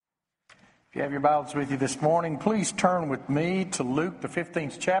If you have your Bibles with you this morning, please turn with me to Luke, the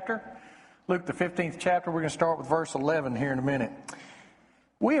 15th chapter. Luke, the 15th chapter, we're going to start with verse 11 here in a minute.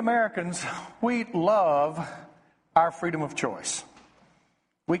 We Americans, we love our freedom of choice.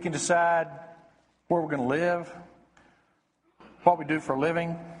 We can decide where we're going to live, what we do for a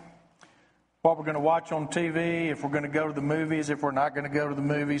living, what we're going to watch on TV, if we're going to go to the movies, if we're not going to go to the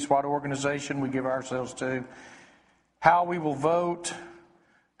movies, what organization we give ourselves to, how we will vote,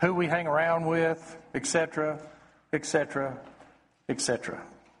 who we hang around with, etc., etc., etc.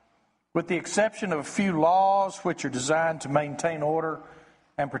 With the exception of a few laws which are designed to maintain order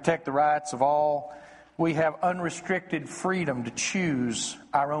and protect the rights of all, we have unrestricted freedom to choose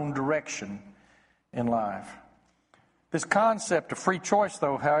our own direction in life. This concept of free choice,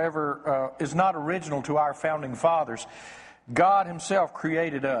 though, however, is not original to our founding fathers. God Himself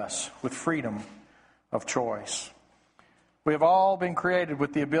created us with freedom of choice. We have all been created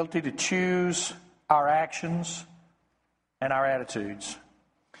with the ability to choose our actions and our attitudes.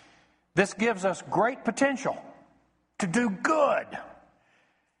 This gives us great potential to do good.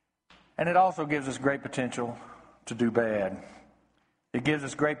 And it also gives us great potential to do bad. It gives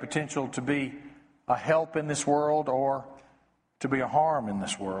us great potential to be a help in this world or to be a harm in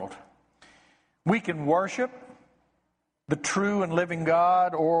this world. We can worship the true and living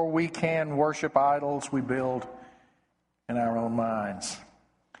God, or we can worship idols we build in our own minds.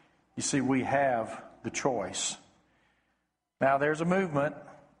 You see, we have the choice. Now, there's a movement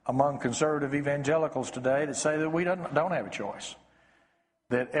among conservative evangelicals today that say that we don't have a choice,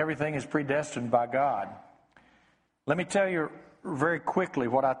 that everything is predestined by God. Let me tell you very quickly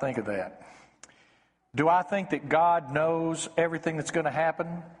what I think of that. Do I think that God knows everything that's going to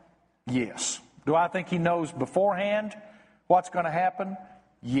happen? Yes. Do I think He knows beforehand what's going to happen?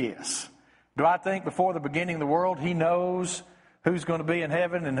 Yes. Do I think before the beginning of the world He knows who's going to be in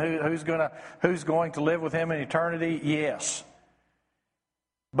heaven and who's going to live with Him in eternity? Yes.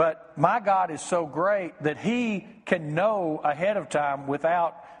 But my God is so great that He can know ahead of time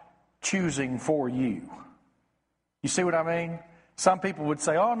without choosing for you. You see what I mean? Some people would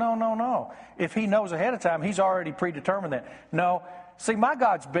say, oh, no. If He knows ahead of time, He's already predetermined that. No. See, my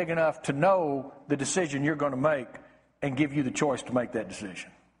God's big enough to know the decision you're going to make and give you the choice to make that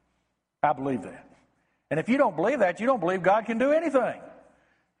decision. I believe that. And if you don't believe that, you don't believe God can do anything.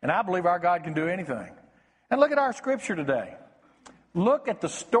 And I believe our God can do anything. And look at our scripture today. Look at the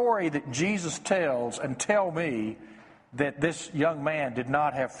story that Jesus tells and tell me that this young man did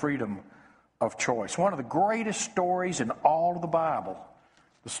not have freedom of choice. One of the greatest stories in all of the Bible,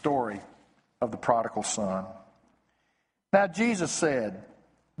 the story of the prodigal son. Now Jesus said,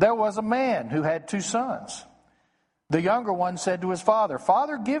 there was a man who had two sons. The younger one said to his father,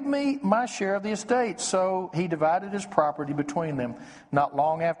 Father, give me my share of the estate. So he divided his property between them. Not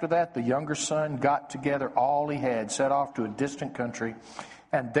long after that, the younger son got together all he had, set off to a distant country,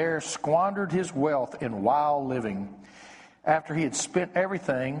 and there squandered his wealth in wild living. After he had spent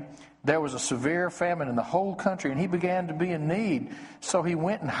everything, there was a severe famine in the whole country, and he began to be in need. So he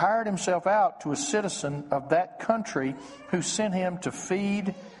went and hired himself out to a citizen of that country who sent him to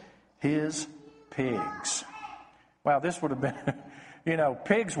feed his pigs. Wow, this would have been,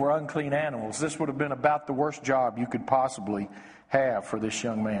 pigs were unclean animals. This would have been about the worst job you could possibly have for this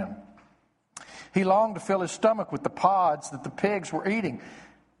young man. He longed to fill his stomach with the pods that the pigs were eating,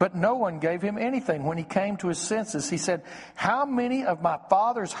 but no one gave him anything. When he came to his senses, he said, how many of my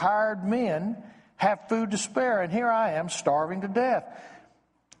father's hired men have food to spare, and here I am starving to death?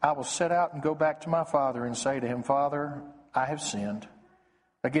 I will set out and go back to my father and say to him, Father, I have sinned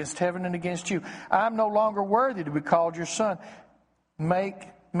against heaven and against you. I am no longer worthy to be called your son. Make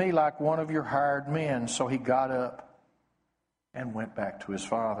me like one of your hired men. So he got up and went back to his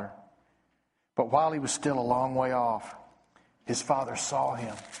father. But while he was still a long way off, his father saw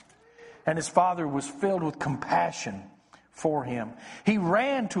him. And his father was filled with compassion for him. He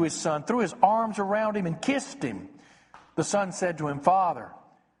ran to his son, threw his arms around him, and kissed him. The son said to him, Father,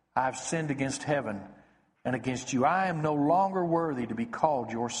 I have sinned against heaven and against you. I am no longer worthy to be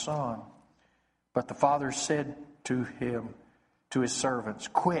called your son. But the father said to his servants,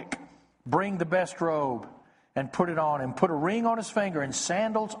 Quick, bring the best robe and put it on him. Put a ring on his finger and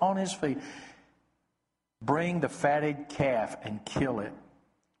sandals on his feet. Bring the fatted calf and kill it.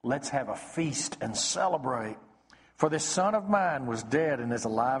 Let's have a feast and celebrate. For this son of mine was dead and is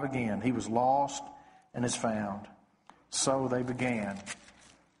alive again. He was lost and is found. So they began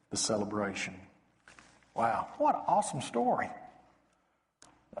the celebration. Wow, what an awesome story.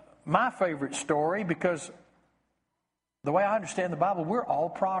 My favorite story, because the way I understand the Bible, we're all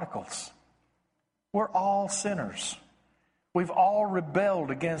prodigals. We're all sinners. We've all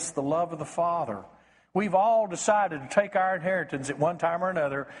rebelled against the love of the Father. We've all decided to take our inheritance at one time or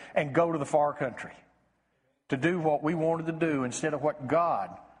another and go to the far country to do what we wanted to do instead of what God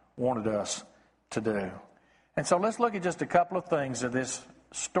wanted us to do. And so let's look at just a couple of things that this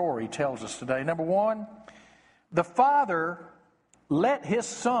story tells us today. Number one, the Father let His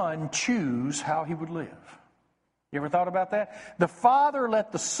Son choose how He would live. You ever thought about that? The Father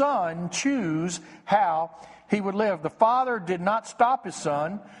let the Son choose how He would live. The Father did not stop His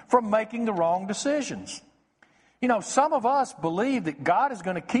Son from making the wrong decisions. You know, some of us believe that God is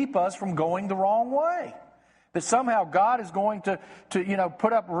going to keep us from going the wrong way. That somehow God is going to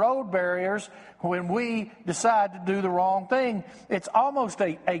put up road barriers when we decide to do the wrong thing. It's almost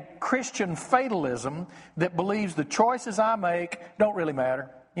a Christian fatalism that believes the choices I make don't really matter.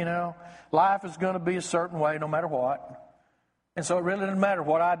 You know, life is going to be a certain way no matter what. And so it really doesn't matter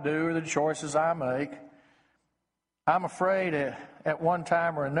what I do or the choices I make. I'm afraid at one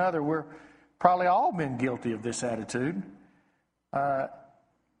time or another we're probably all been guilty of this attitude.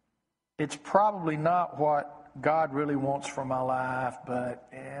 It's probably not what God really wants for my life, but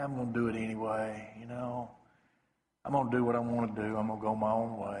I'm going to do it anyway, you know. I'm going to do what I want to do. I'm going to go my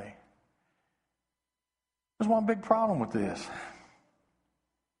own way. There's one big problem with this.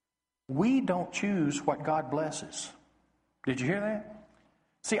 We don't choose what God blesses. Did you hear that?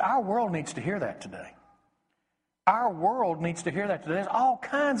 See, our world needs to hear that today. Our world needs to hear that today. There's all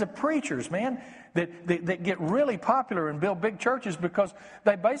kinds of preachers, man, that get really popular and build big churches because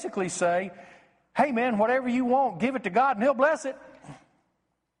they basically say, hey, man, whatever you want, give it to God and He'll bless it.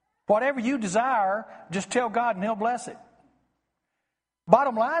 Whatever you desire, just tell God and He'll bless it.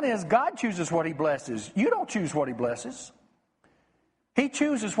 Bottom line is, God chooses what He blesses. You don't choose what He blesses. He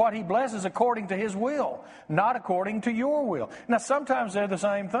chooses what He blesses according to His will, not according to your will. Now, sometimes they're the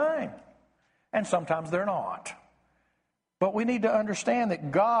same thing, and sometimes they're not. But we need to understand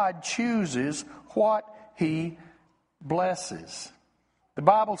that God chooses what He blesses. The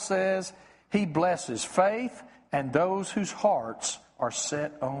Bible says He blesses faith and those whose hearts are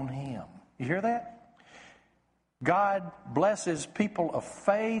set on Him. You hear that? God blesses people of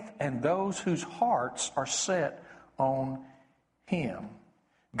faith and those whose hearts are set on Him.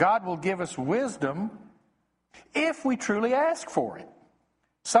 God will give us wisdom if we truly ask for it.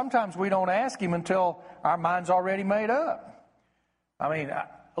 Sometimes we don't ask Him until our mind's already made up. I mean,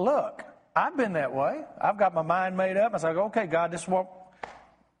 look, I've been that way. I've got my mind made up. I say, okay, God, this is what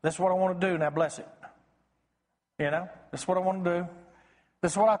I want to do. Now bless it. You know, this is what I want to do.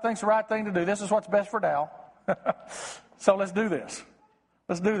 This is what I think's the right thing to do. This is what's best for Dal. So let's do this.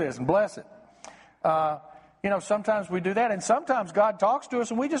 Let's do this and bless it. Sometimes we do that, and sometimes God talks to us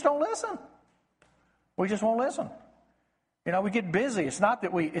and we just don't listen. We just won't listen. You know, we get busy.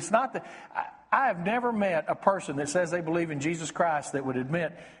 I have never met a person that says they believe in Jesus Christ that would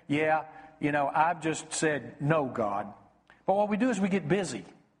admit, I've just said, no, God. But what we do is we get busy.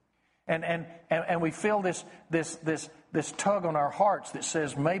 And we feel this tug on our hearts that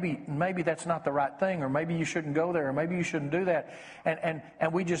says maybe that's not the right thing, or maybe you shouldn't go there, or maybe you shouldn't do that.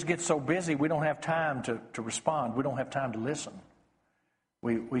 And we just get so busy we don't have time to respond. We don't have time to listen.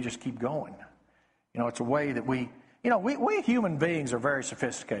 We just keep going. You know, it's a way that we human beings are very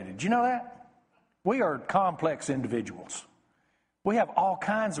sophisticated. Do you know that? We are complex individuals. We have all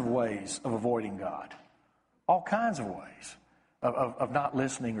kinds of ways of avoiding God. All kinds of ways of not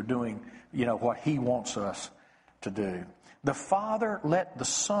listening or doing, what He wants us to do. The Father let the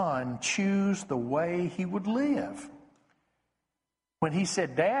Son choose the way He would live. When He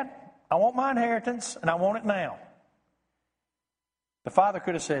said, Dad, I want my inheritance and I want it now. The Father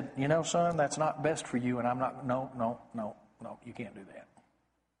could have said, Son, that's not best for you, and I'm not, no, you can't do that.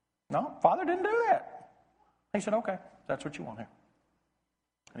 No, Father didn't do that. He said, okay, that's what you want here.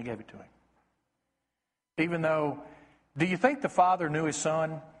 And He gave it to him. Even though, do you think the Father knew His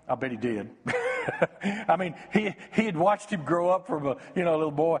Son? I bet He did. I mean, he had watched him grow up from a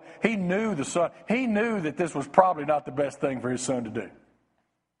little boy. He knew the Son. He knew that this was probably not the best thing for His Son to do.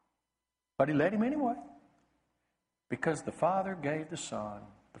 But He let him anyway. Because the Father gave the Son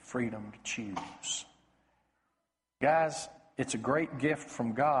the freedom to choose. Guys, it's a great gift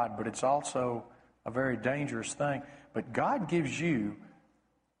from God, but it's also a very dangerous thing. But God gives you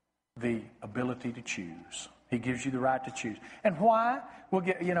the ability to choose. He gives you the right to choose. And why?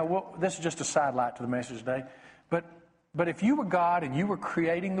 This is just a sidelight to the message today. But if you were God and you were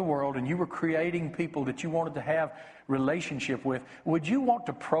creating the world and you were creating people that you wanted to have relationship with, would you want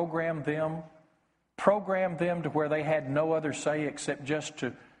to program them to where they had no other say except just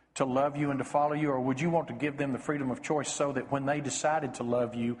to love you and to follow you, or would you want to give them the freedom of choice so that when they decided to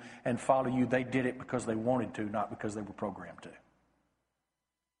love you and follow you, they did it because they wanted to, not because they were programmed to?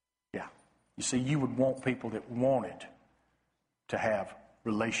 Yeah. You see, you would want people that wanted to have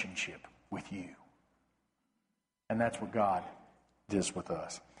relationship with you. And that's what God does with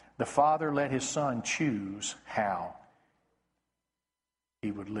us. The Father let His Son choose how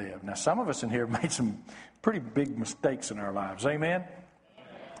He would live. Now, some of us in here have made some pretty big mistakes in our lives. Amen?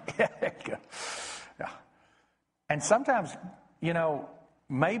 Yeah, there you go. Yeah. And sometimes,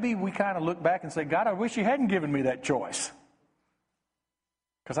 maybe we kind of look back and say, God, I wish you hadn't given me that choice.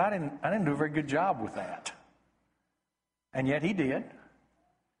 Because I didn't do a very good job with that. And yet He did.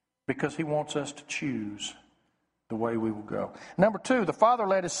 Because He wants us to choose the way we will go. Number 2, the Father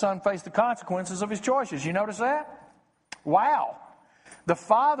let His Son face the consequences of His choices. You notice that? Wow. The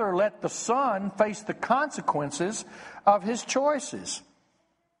Father let the Son face the consequences of His choices.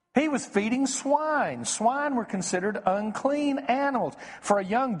 He was feeding swine. Swine were considered unclean animals. For a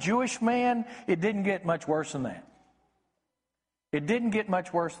young Jewish man, it didn't get much worse than that. It didn't get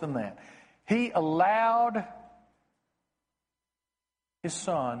much worse than that. He allowed His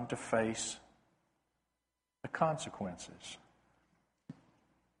Son to face the consequences.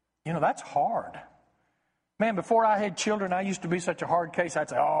 That's hard. Man, before I had children, I used to be such a hard case. I'd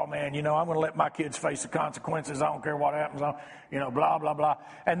say, oh, man, I'm going to let my kids face the consequences. I don't care what happens. Blah, blah, blah.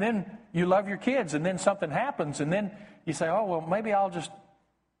 And then you love your kids, and then something happens, and then you say, oh, well, maybe I'll just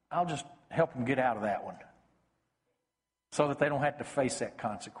help them get out of that one so that they don't have to face that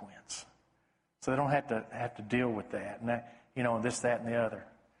consequence. So they don't have to deal with that, and that, and this, that, and the other.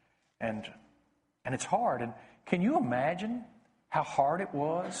 And it's hard. And can you imagine how hard it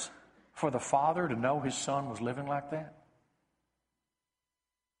was for the Father to know His Son was living like that?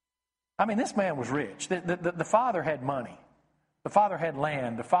 I mean, this man was rich. The Father had money. The Father had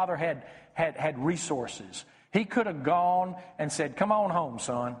land. The Father had resources. He could have gone and said, come on home,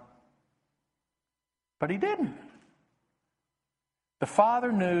 son. But He didn't. The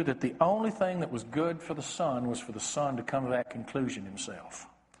Father knew that the only thing that was good for the Son was for the Son to come to that conclusion himself.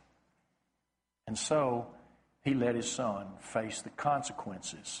 And so He let His Son face the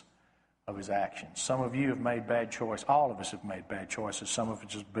consequences of His actions. Some of you have made bad choices. All of us have made bad choices. Some of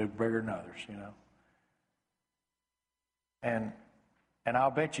it's just bigger than others, And I'll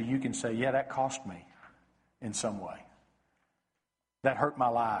bet you can say, yeah, that cost me in some way. That hurt my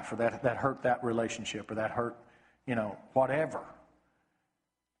life, or that hurt that relationship, or that hurt, whatever.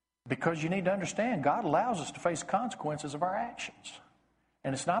 Because you need to understand, God allows us to face consequences of our actions.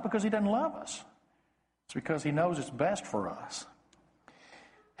 And it's not because He doesn't love us. It's because He knows it's best for us.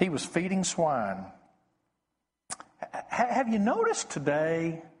 He was feeding swine. Have you noticed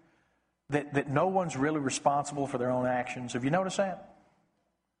today that no one's really responsible for their own actions? Have you noticed that?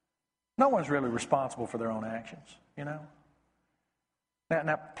 No one's really responsible for their own actions, Now,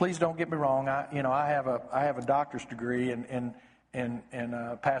 please don't get me wrong. I have a doctor's degree in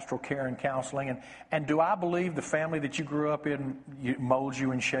pastoral care and counseling, and do I believe the family that you grew up in molds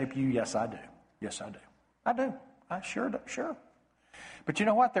you and shape you? Yes, I do. Yes, I do. I do. I sure do. Sure. But you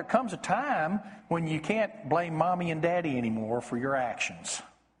know what? There comes a time when you can't blame mommy and daddy anymore for your actions.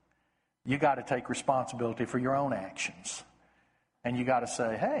 You got to take responsibility for your own actions. And you got to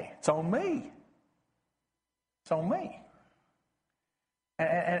say, hey, it's on me. It's on me.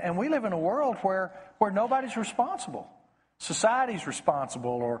 And we live in a world where nobody's responsible. Society's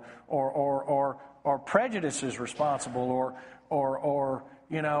responsible, or prejudice is responsible, or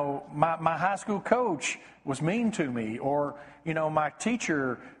my high school coach was mean to me, or my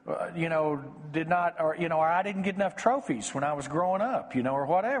teacher did not, or I didn't get enough trophies when I was growing up, or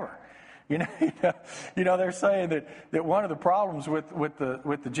whatever. They're saying that one of the problems with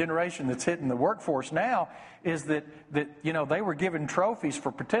the generation that's hitting the workforce now is that they were given trophies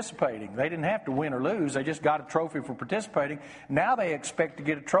for participating. They didn't have to win or lose. They just got a trophy for participating. Now they expect to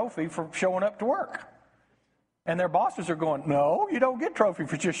get a trophy for showing up to work. And their bosses are going, no, you don't get a trophy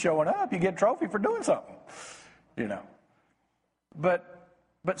for just showing up. You get a trophy for doing something.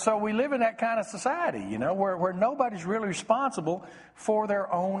 But so we live in that kind of society, where nobody's really responsible for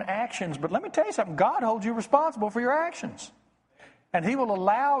their own actions. But let me tell you something. God holds you responsible for your actions. And He will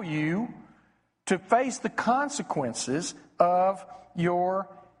allow you to face the consequences of your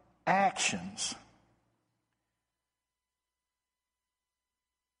actions.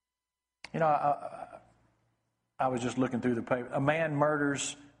 I was just looking through the paper. A man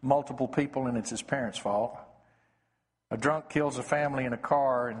murders multiple people and it's his parents' fault. A drunk kills a family in a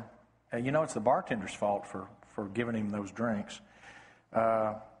car, and it's the bartender's fault for giving him those drinks.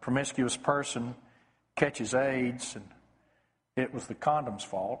 Promiscuous person catches AIDS, it was the condom's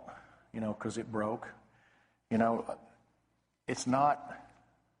fault, because it broke. It's not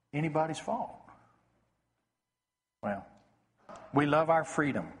anybody's fault. Well, we love our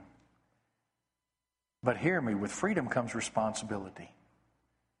freedom. But hear me, with freedom comes responsibility.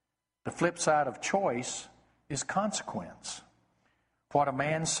 The flip side of choice is consequence. What a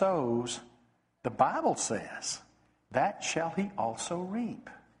man sows, the Bible says, that shall he also reap.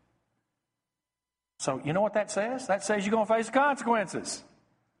 So you know what that says? That says you're going to face the consequences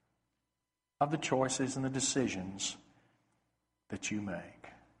of the choices and the decisions that you make.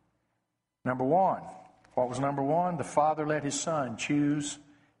 Number one. What was number one? The Father let His Son choose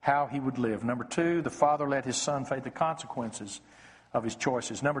how He would live. Number two, the Father let His Son face the consequences of His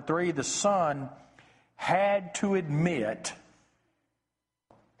choices. Number three, the Son had to admit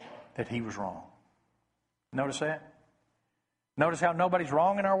that He was wrong. Notice that? Notice how nobody's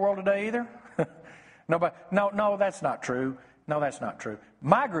wrong in our world today either? Nobody. No, that's not true. No, that's not true.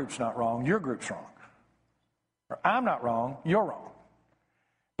 My group's not wrong. Your group's wrong. Or I'm not wrong. You're wrong.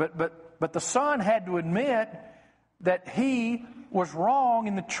 But the Son had to admit that He was wrong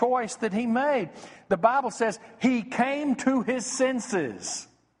in the choice that He made. The Bible says He came to His senses.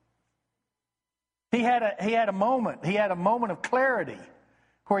 He had a moment. He had a moment of clarity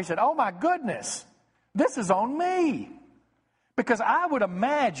where He said, "Oh my goodness, this is on me." Because I would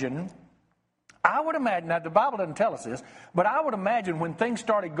imagine, now the Bible doesn't tell us this, but I would imagine when things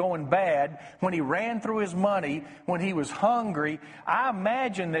started going bad, when he ran through his money, when he was hungry, I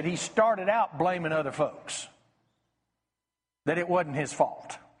imagine that he started out blaming other folks. That it wasn't his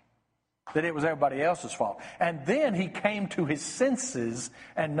fault. That it was everybody else's fault. And then he came to his senses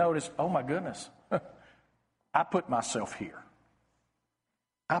and noticed, oh my goodness, I put myself here.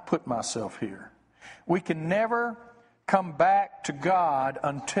 I put myself here. We can never come back to God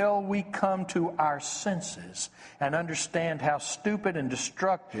until we come to our senses and understand how stupid and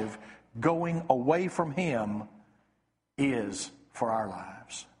destructive going away from Him is for our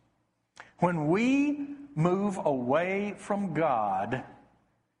lives. When we move away from God,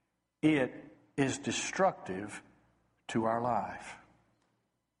 it is destructive to our life.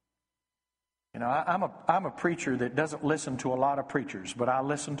 I'm a preacher that doesn't listen to a lot of preachers, but I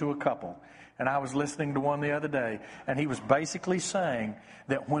listen to a couple. And I was listening to one the other day, and he was basically saying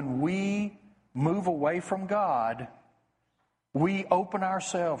that when we move away from God, we open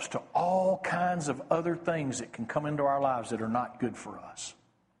ourselves to all kinds of other things that can come into our lives that are not good for us.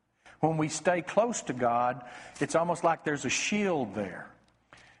 When we stay close to God, it's almost like there's a shield there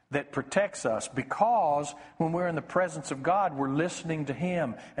that protects us, because when we're in the presence of God, we're listening to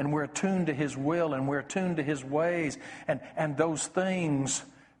Him, and we're attuned to His will, and we're attuned to His ways, and those things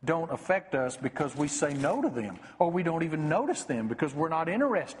don't affect us because we say no to them, or we don't even notice them because we're not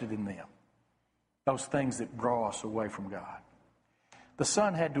interested in them. Those things that draw us away from God. The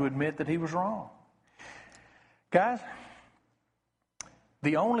Son had to admit that He was wrong. Guys,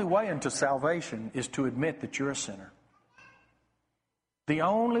 the only way into salvation is to admit that you're a sinner. The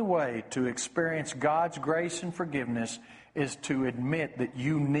only way to experience God's grace and forgiveness is to admit that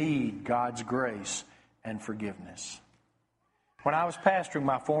you need God's grace and forgiveness. When I was pastoring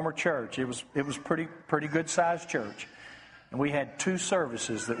my former church, it was pretty good sized church, and we had 2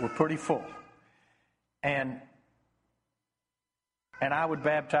 services that were pretty full. And I would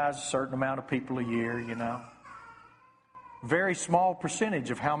baptize a certain amount of people a year, Very small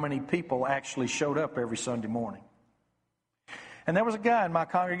percentage of how many people actually showed up every Sunday morning. And there was a guy in my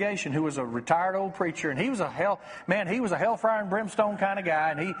congregation who was a retired old preacher, and he was a hellfire and brimstone kind of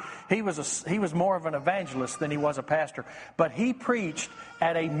guy, and he was more of an evangelist than he was a pastor. But he preached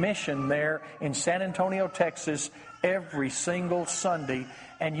at a mission there in San Antonio, Texas, every single Sunday.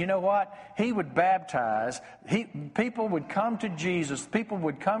 And you know what? He would baptize. People would come to Jesus. People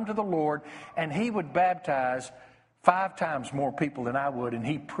would come to the Lord, and he would baptize 5 times more people than I would, and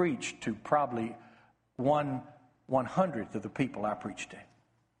he preached to probably 1/100th of the people I preached to.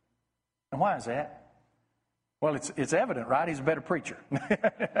 And why is that? Well, it's evident, right? He's a better preacher.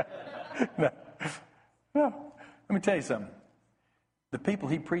 No. Let me tell you something. The people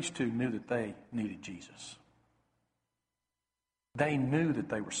he preached to knew that they needed Jesus. They knew that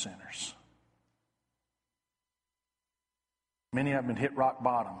they were sinners. Many of them had hit rock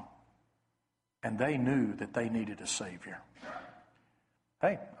bottom, and they knew that they needed a Savior.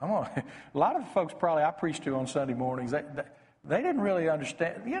 Hey, a lot of the folks probably I preached to on Sunday mornings, they didn't really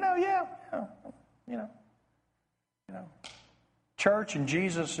understand. Church and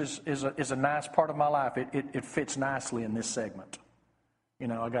Jesus is a nice part of my life. It fits nicely in this segment.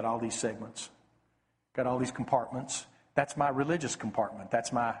 I got all these segments, got all these compartments. That's my religious compartment.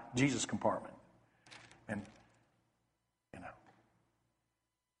 That's my Jesus compartment. And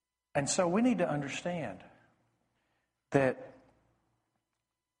And so we need to understand that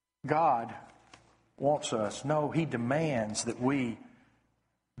God wants us, no, He demands that we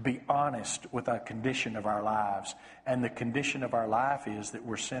be honest with the condition of our lives. And the condition of our life is that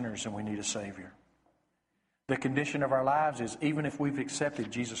we're sinners and we need a Savior. The condition of our lives is, even if we've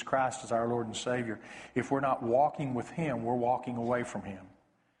accepted Jesus Christ as our Lord and Savior, if we're not walking with Him, we're walking away from Him.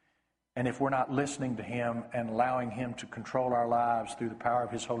 And if we're not listening to Him and allowing Him to control our lives through the power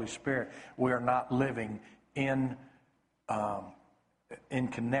of His Holy Spirit, we are not living in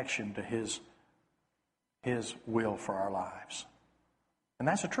connection to His will for our lives. And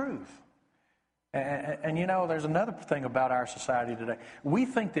that's the truth. And you know, there's another thing about our society today. We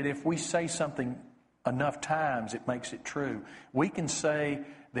think that if we say something enough times, it makes it true. We can say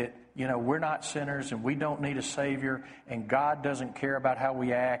that, you know, we're not sinners and we don't need a Savior and God doesn't care about how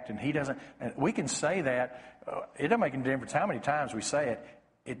we act and He doesn't. And we can say that. It doesn't make any difference how many times we say it.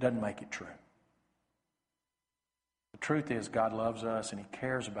 It doesn't make it true. The truth is God loves us and He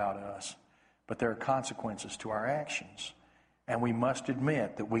cares about us. But there are consequences to our actions. And we must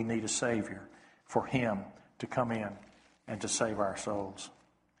admit that we need a Savior for Him to come in and to save our souls.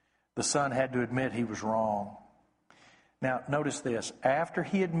 The son had to admit he was wrong. Now, notice this. After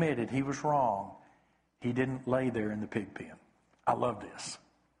he admitted he was wrong, he didn't lay there in the pig pen. I love this.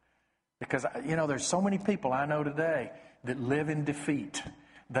 Because, you know, there's so many people I know today that live in defeat.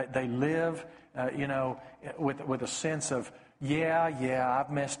 That they live, with a sense of, yeah, I've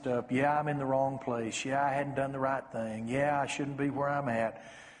messed up. Yeah, I'm in the wrong place. Yeah, I hadn't done the right thing. Yeah, I shouldn't be where I'm at.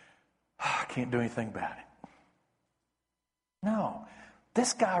 I can't do anything about it. No.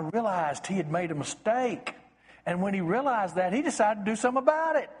 This guy realized he had made a mistake. And when he realized that, he decided to do something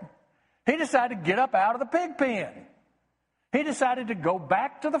about it. He decided to get up out of the pig pen. He decided to go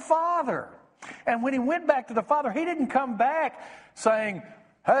back to the Father. And when he went back to the Father, he didn't come back saying,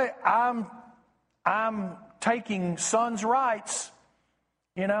 hey, I'm taking son's rights.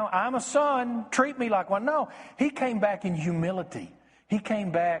 You know, I'm a son. Treat me like one. No, he came back in humility. He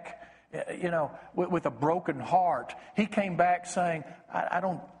came back, with a broken heart. He came back saying, I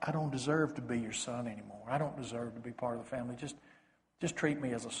don't deserve to be your son anymore. I don't deserve to be part of the family. Just treat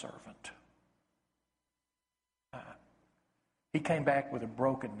me as a servant. He came back with a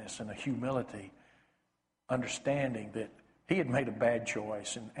brokenness and a humility, understanding that he had made a bad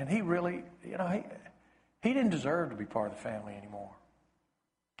choice. And he really, he didn't deserve to be part of the family anymore.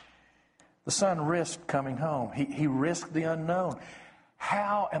 The son risked coming home. He risked the unknown.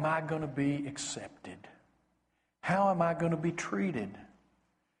 How am I going to be accepted? How am I going to be treated?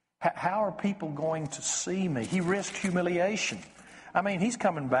 How are people going to see me? He risked humiliation. I mean, he's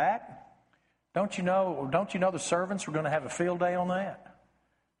coming back. Don't you know the servants were going to have a field day on that?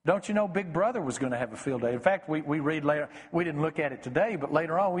 Don't you know Big Brother was going to have a field day? In fact, we read later, we didn't look at it today, but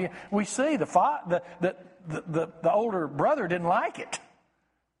later on we see the older brother didn't like it.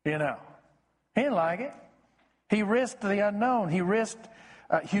 He didn't like it. He risked the unknown. He risked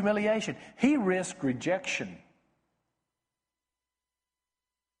humiliation. He risked rejection.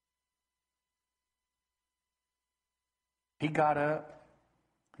 He got up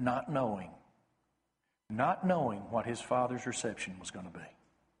not knowing what his father's reception was going to be.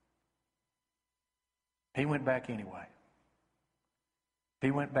 He went back anyway.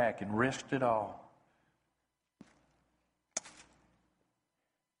 He went back and risked it all.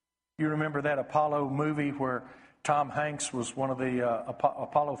 You remember that Apollo movie where Tom Hanks was one of the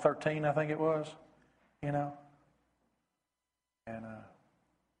Apollo 13, I think it was, And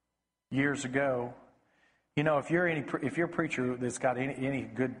years ago, if you're a preacher that's got any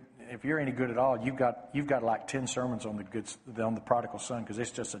good, if you're any good at all, you've got like 10 sermons on the prodigal son, because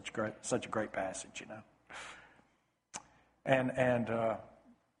it's just such a great passage, And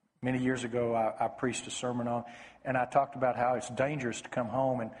many years ago, I preached a sermon on, and I talked about how it's dangerous to come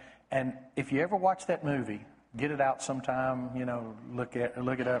home. And if you ever watch that movie, get it out sometime, look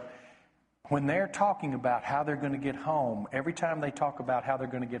it up. When they're talking about how they're going to get home, every time they talk about how they're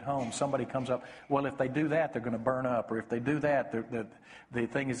going to get home, somebody comes up, well, if they do that, they're going to burn up. Or if they do that, the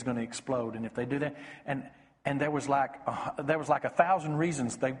thing is going to explode. And if they do that, and there was like 1,000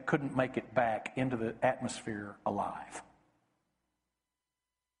 reasons they couldn't make it back into the atmosphere alive.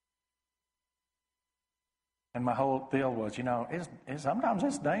 And my whole deal was, sometimes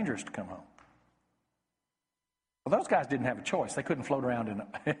it's dangerous to come home. Well, those guys didn't have a choice. They couldn't float around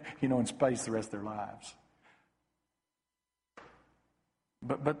in space the rest of their lives.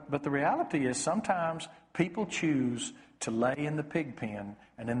 But the reality is sometimes people choose to lay in the pig pen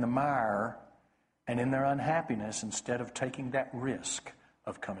and in the mire and in their unhappiness instead of taking that risk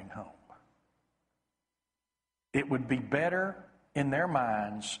of coming home. It would be better in their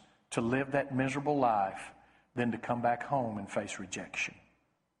minds to live that miserable life than to come back home and face rejection.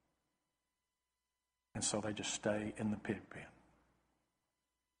 And so they just stay in the pig pen.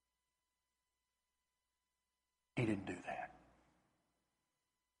 He didn't do that.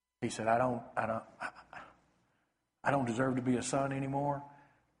 He said, I don't deserve to be a son anymore,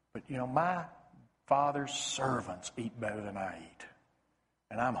 but my Father's servants eat better than I eat.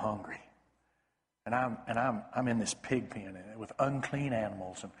 And I'm hungry. And I'm in this pig pen with unclean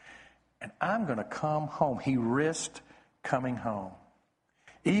animals, and I'm going to come home. He risked coming home.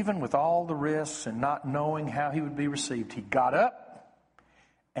 Even with all the risks and not knowing how he would be received, he got up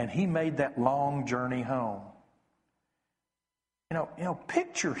and he made that long journey home.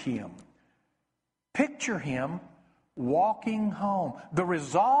 Picture him. Picture him walking home. The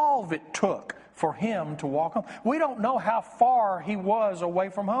resolve it took for him to walk home. We don't know how far he was away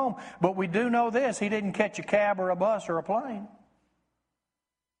from home, but we do know this: he didn't catch a cab or a bus or a plane.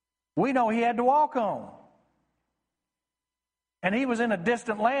 We know he had to walk home. And he was in a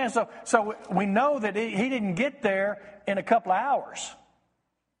distant land, so we know that he didn't get there in a couple of hours.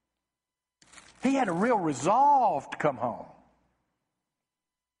 He had a real resolve to come home.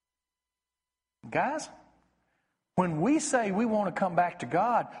 Guys, when we say we want to come back to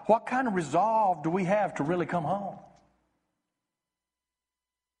God, what kind of resolve do we have to really come home?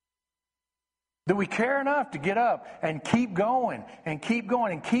 Do we care enough to get up and keep going and keep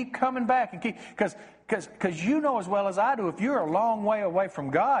going and keep coming back and keep... Because you know as well as I do, if you're a long way away from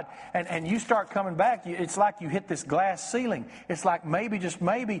God and you start coming back, it's like you hit this glass ceiling. It's like maybe, just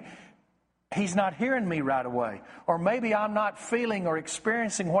maybe, He's not hearing me right away. Or maybe I'm not feeling or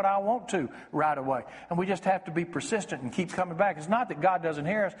experiencing what I want to right away. And we just have to be persistent and keep coming back. It's not that God doesn't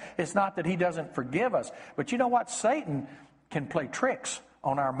hear us. It's not that He doesn't forgive us. But you know what? Satan can play tricks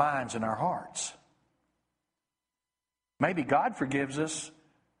on our minds and our hearts. Maybe God forgives us,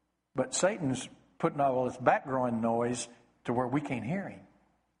 but Satan's putting all this background noise to where we can't hear him.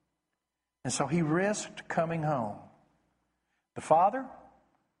 And so he risked coming home. The Father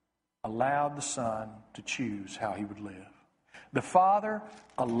allowed the Son to choose how he would live. The Father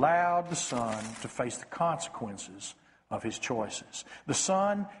allowed the Son to face the consequences of his choices. The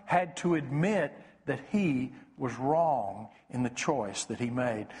Son had to admit that he was wrong in the choice that he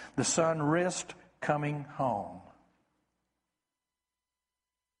made. The Son risked coming home.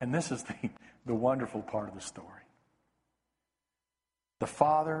 And this is the wonderful part of the story. The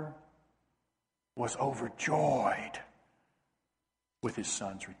Father was overjoyed with his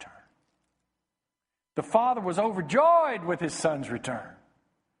Son's return. The Father was overjoyed with his Son's return.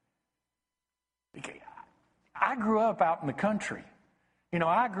 I grew up out in the country.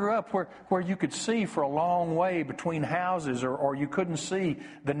 I grew up where you could see for a long way between houses, or you couldn't see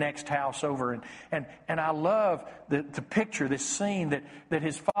the next house over. And I love to picture this scene that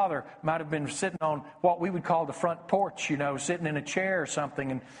his father might have been sitting on what we would call the front porch, sitting in a chair or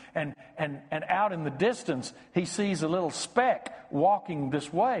something. And out in the distance, he sees a little speck walking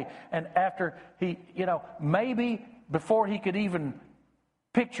this way. And after he, maybe before he could even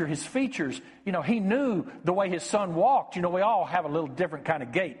picture his features, he knew the way his son walked. We all have a little different kind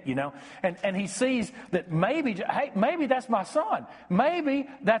of gait, and he sees that maybe that's my son. Maybe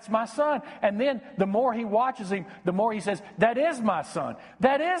that's my son. And then the more he watches him, the more he says, that is my son.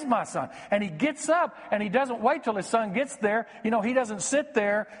 That is my son. And he gets up and he doesn't wait till his son gets there. He doesn't sit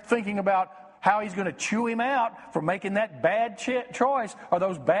there thinking about how he's going to chew him out for making that bad choice or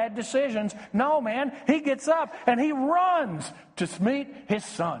those bad decisions. No, man, he gets up and he runs to meet his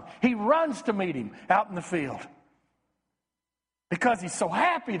son. He runs to meet him out in the field because he's so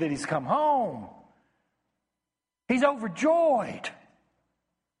happy that he's come home. He's overjoyed.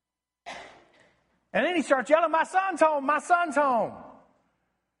 And then he starts yelling, my son's home, my son's home.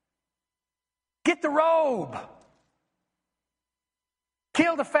 Get the robe.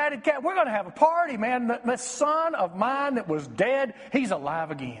 Kill the fatted calf. We're going to have a party, man. The son of mine that was dead, he's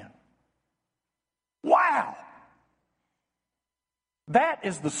alive again. Wow. That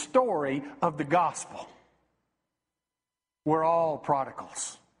is the story of the gospel. We're all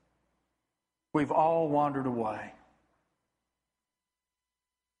prodigals. We've all wandered away.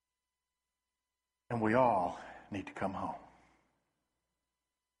 And we all need to come home.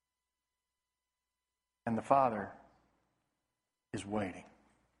 And the Father is waiting.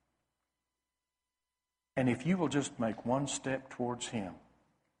 And if you will just make one step towards Him,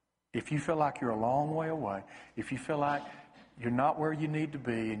 if you feel like you're a long way away, if you feel like you're not where you need to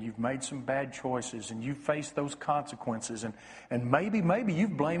be and you've made some bad choices and you've faced those consequences and maybe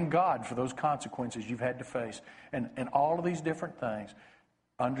you've blamed God for those consequences you've had to face and all of these different things,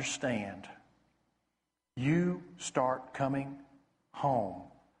 understand, you start coming home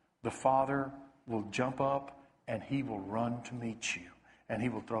the Father will jump up and He will run to meet you, and He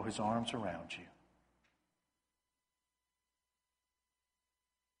will throw His arms around you.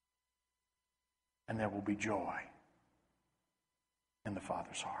 And there will be joy in the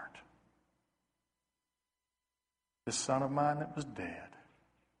Father's heart. This son of mine that was dead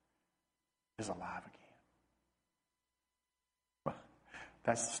is alive again.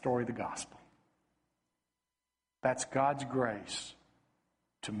 That's the story of the gospel. That's God's grace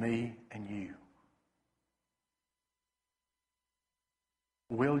to me and you.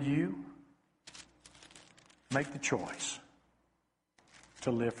 Will you make the choice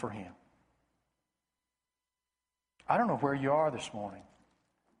to live for Him? I don't know where you are this morning,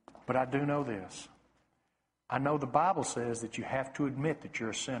 but I do know this. I know the Bible says that you have to admit that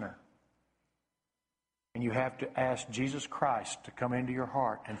you're a sinner. And you have to ask Jesus Christ to come into your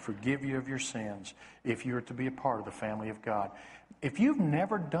heart and forgive you of your sins if you're to be a part of the family of God. If you've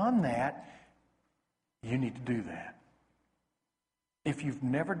never done that, you need to do that. If you've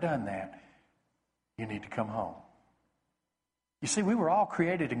never done that, you need to come home. You see, we were all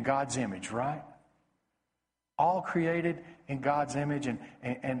created in God's image, right? All created in God's image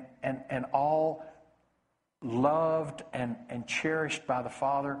and all loved and cherished by the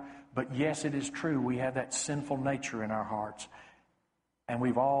Father. But yes, it is true, we have that sinful nature in our hearts. And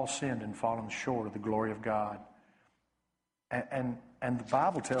we've all sinned and fallen short of the glory of God. And the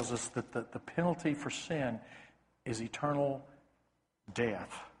Bible tells us that the penalty for sin is eternal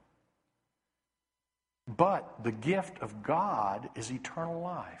death. But the gift of God is eternal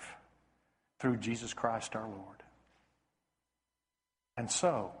life through Jesus Christ our Lord. And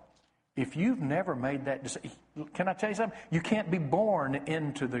so, if you've never made that decision, can I tell you something? You can't be born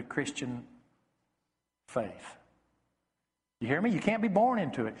into the Christian faith. You hear me? You can't be born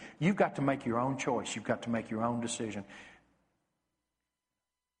into it. You've got to make your own choice. You've got to make your own decision.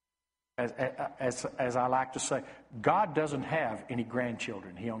 As I like to say, God doesn't have any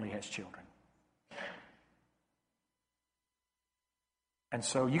grandchildren. He only has children. And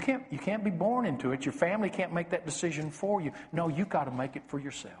so you can't be born into it. Your family can't make that decision for you. No, you've got to make it for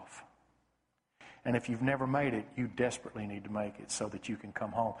yourself. And if you've never made it, you desperately need to make it so that you can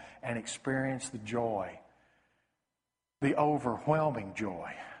come home and experience the joy, the overwhelming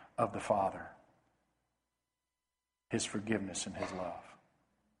joy of the Father, His forgiveness and His love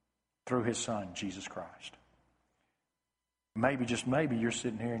through His Son, Jesus Christ. Maybe, just maybe, you're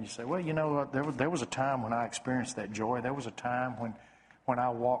sitting here and you say, well, you know, there was a time when I experienced that joy. There was a time when I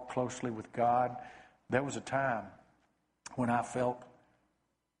walked closely with God. There was a time when I felt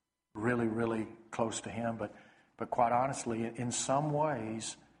really, really close to Him. But quite honestly, in some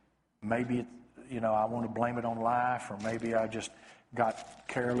ways, maybe, I want to blame it on life, or maybe I just got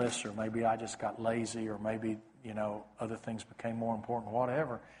careless, or maybe I just got lazy, or maybe, other things became more important,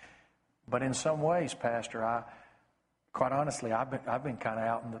 whatever. But in some ways, Pastor, quite honestly, I've been kind of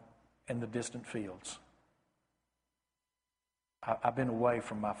out in the distant fields. I've been away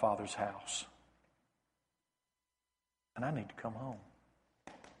from my Father's house. And I need to come home.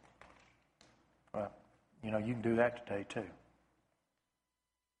 Well, you can do that today too.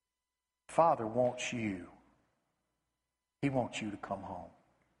 Father wants you. He wants you to come home.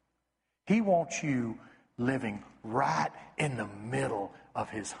 He wants you living right in the middle of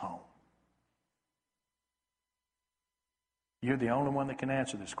His home. You're the only one that can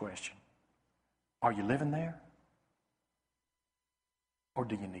answer this question. Are you living there? Or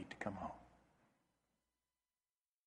do you need to come home?